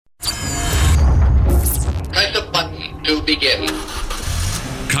to begin.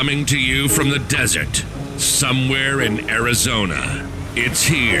 Coming to you from the desert, somewhere in Arizona. It's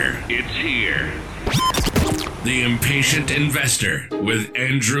here. The Impatient Investor with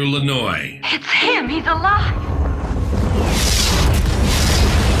Andrew Lanoy. It's him. He's alive.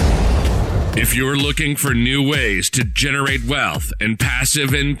 If you're looking for new ways to generate wealth and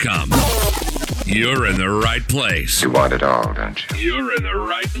passive income, you're in the right place. You want it all, don't you? You're in the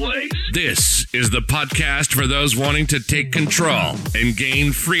right place. This is the podcast for those wanting to take control and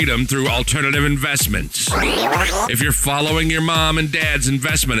gain freedom through alternative investments. If you're following your mom and dad's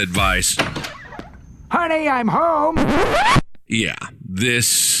investment advice, honey, I'm home. Yeah,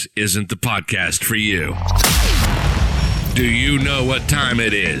 this isn't the podcast for you. Do you know what time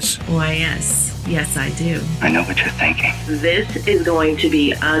it is? Why, yes. Yes, I do. I know what you're thinking. This is going to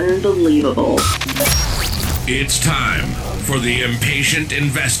be unbelievable. It's time for the Impatient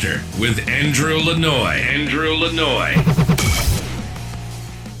Investor with Andrew Lanoy.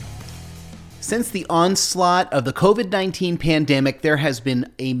 Since the onslaught of the COVID-19 pandemic, there has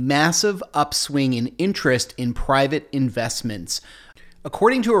been a massive upswing in interest in private investments.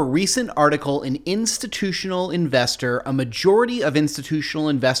 According to a recent article in Institutional Investor, a majority of institutional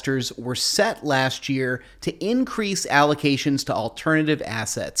investors were set last year to increase allocations to alternative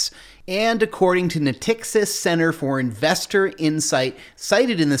assets. And according to Natixis Center for Investor Insight,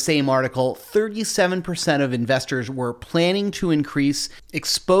 cited in the same article, 37% of investors were planning to increase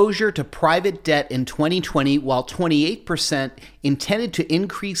exposure to private debt in 2020, while 28% intended to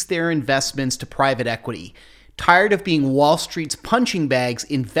increase their investments to private equity. Tired of being Wall Street's punching bags,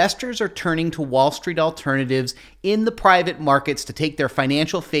 investors are turning to Wall Street alternatives in the private markets to take their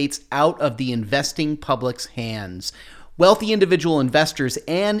financial fates out of the investing public's hands. Wealthy individual investors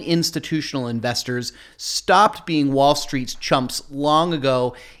and institutional investors stopped being Wall Street's chumps long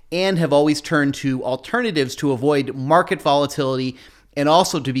ago and have always turned to alternatives to avoid market volatility and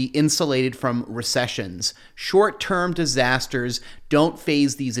also to be insulated from recessions. Short-term disasters don't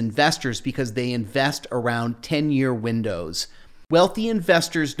faze these investors because they invest around 10-year windows. Wealthy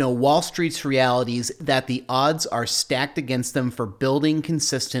investors know Wall Street's realities, that the odds are stacked against them for building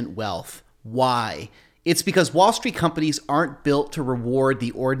consistent wealth. Why? It's because Wall Street companies aren't built to reward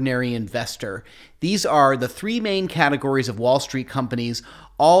the ordinary investor. These are the three main categories of Wall Street companies,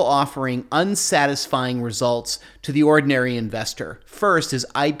 all offering unsatisfying results to the ordinary investor. First is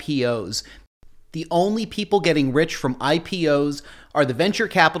IPOs. The only people getting rich from IPOs are the venture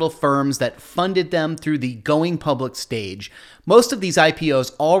capital firms that funded them through the going public stage. Most of these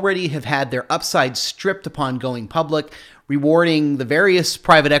IPOs already have had their upside stripped upon going public, rewarding the various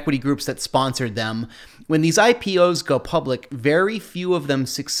private equity groups that sponsored them. When these IPOs go public, very few of them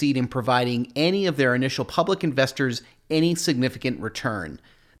succeed in providing any of their initial public investors any significant return.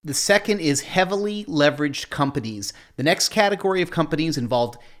 The second is heavily leveraged companies. The next category of companies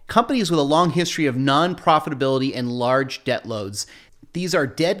involved companies with a long history of non-profitability and large debt loads. These are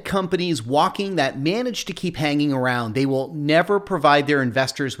dead companies walking that manage to keep hanging around. They will never provide their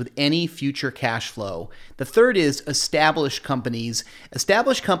investors with any future cash flow. The third is established companies.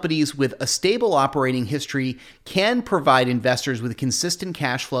 Established companies with a stable operating history can provide investors with consistent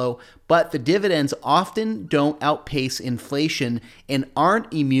cash flow, but the dividends often don't outpace inflation and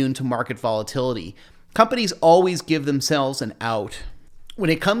aren't immune to market volatility. Companies always give themselves an out when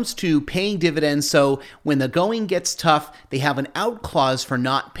it comes to paying dividends, so when the going gets tough, they have an out clause for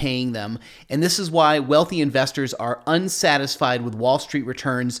not paying them. And this is why wealthy investors are unsatisfied with Wall Street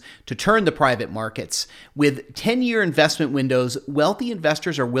returns to turn the private markets. With 10-year investment windows, wealthy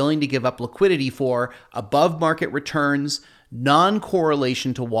investors are willing to give up liquidity for above-market returns,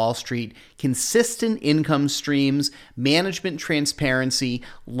 non-correlation to Wall Street, consistent income streams, management transparency,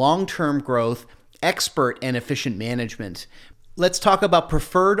 long-term growth, expert and efficient management. Let's talk about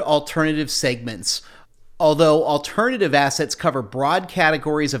preferred alternative segments. Although alternative assets cover broad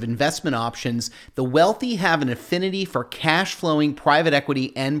categories of investment options, the wealthy have an affinity for cash-flowing private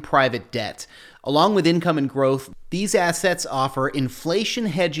equity and private debt. Along with income and growth, these assets offer inflation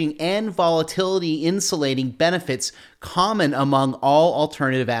hedging and volatility insulating benefits common among all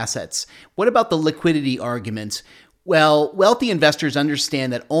alternative assets. What about the liquidity argument? Well, wealthy investors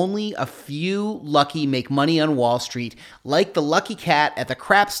understand that only a few lucky make money on Wall Street. Like the lucky cat at the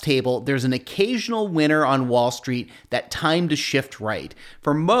craps table, there's an occasional winner on Wall Street that timed to shift right.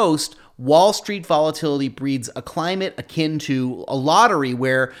 For most, Wall Street volatility breeds a climate akin to a lottery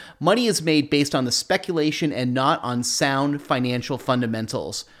where money is made based on the speculation and not on sound financial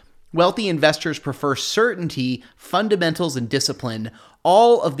fundamentals. Wealthy investors prefer certainty, fundamentals, and discipline.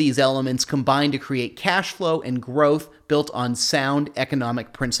 All of these elements combine to create cash flow and growth built on sound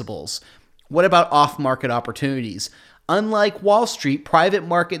economic principles. What about off-market opportunities? Unlike Wall Street, private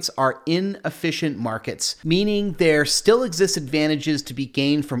markets are inefficient markets, meaning there still exist advantages to be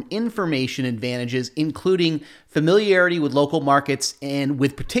gained from information advantages, including familiarity with local markets and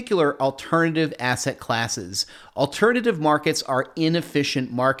with particular alternative asset classes. Alternative markets are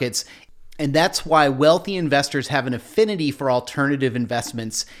inefficient markets, and that's why wealthy investors have an affinity for alternative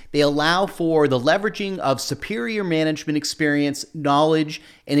investments. They allow for the leveraging of superior management experience, knowledge,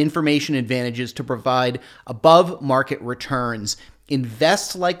 and information advantages to provide above-market returns.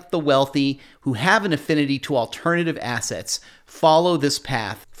 Invest like the wealthy who have an affinity to alternative assets. Follow this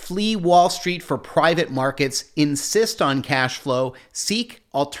path. Flee Wall Street for private markets. Insist on cash flow. Seek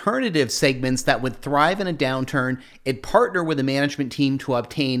alternative segments that would thrive in a downturn, and partner with a management team to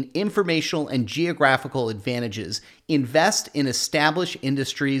obtain informational and geographical advantages. Invest in established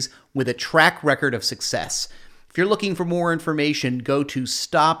industries with a track record of success. If you're looking for more information, go to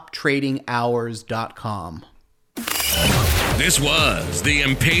stoptradinghours.com. This was The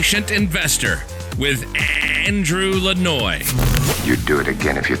Impatient Investor with Andrew Lanoy. You'd do it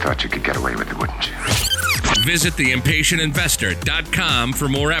again if you thought you could get away with it, wouldn't you? Visit theimpatientinvestor.com for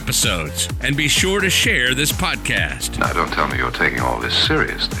more episodes, and be sure to share this podcast. Now, don't tell me you're taking all this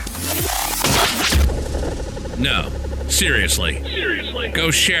seriously. No, seriously.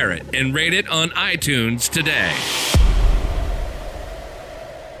 Go share it and rate it on iTunes today.